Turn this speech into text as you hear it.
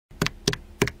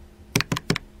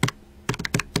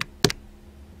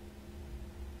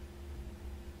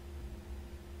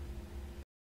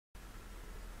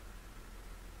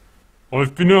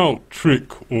I've been out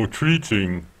trick or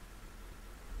treating.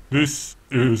 This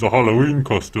is a Halloween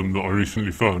custom that I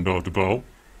recently found out about.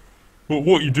 But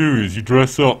what you do is you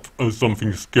dress up as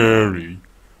something scary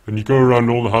and you go around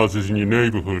all the houses in your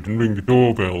neighbourhood and ring the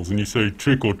doorbells and you say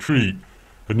trick or treat,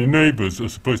 and your neighbours are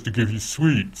supposed to give you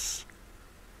sweets.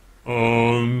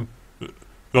 That's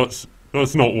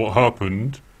not what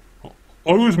happened.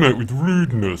 I was met with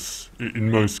rudeness in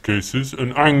most cases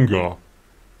and anger.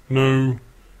 No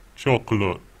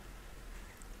chocolate.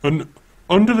 And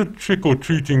under the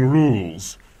trick-or-treating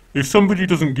rules, if somebody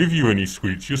doesn't give you any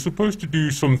sweets, you're supposed to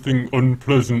do something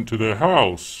unpleasant to their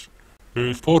house.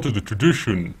 It's part of the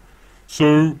tradition.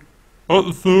 So, at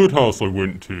the third house I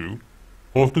went to,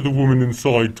 after the woman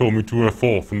inside told me to F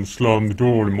off and slam the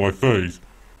door in my face,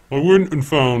 I went and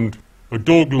found a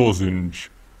dog lozenge,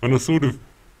 and I sort of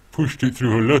pushed it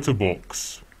through her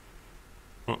letterbox,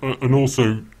 and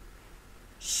also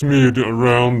smeared it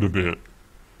around a bit.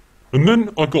 And then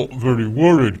I got very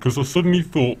worried because I suddenly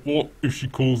thought, what if she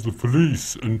calls the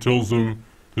police and tells them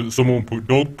that someone put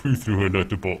dog poo through her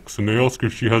letterbox, and they ask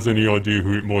if she has any idea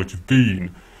who it might have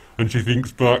been, and she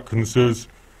thinks back and says,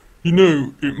 you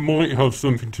know, it might have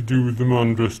something to do with the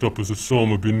man dressed up as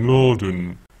Osama bin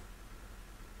Laden.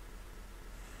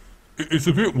 It's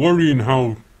a bit worrying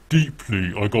how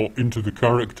deeply I got into the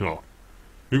character.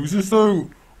 It was as though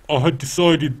I had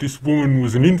decided this woman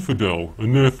was an infidel,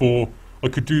 and therefore I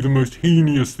could do the most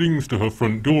heinous things to her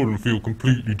front door and feel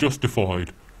completely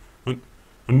justified.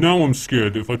 And now I'm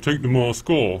scared that if I take the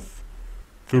mask off,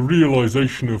 the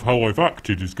realisation of how I've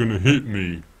acted is going to hit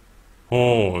me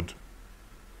hard.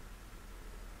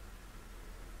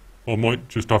 I might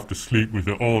just have to sleep with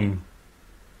it on.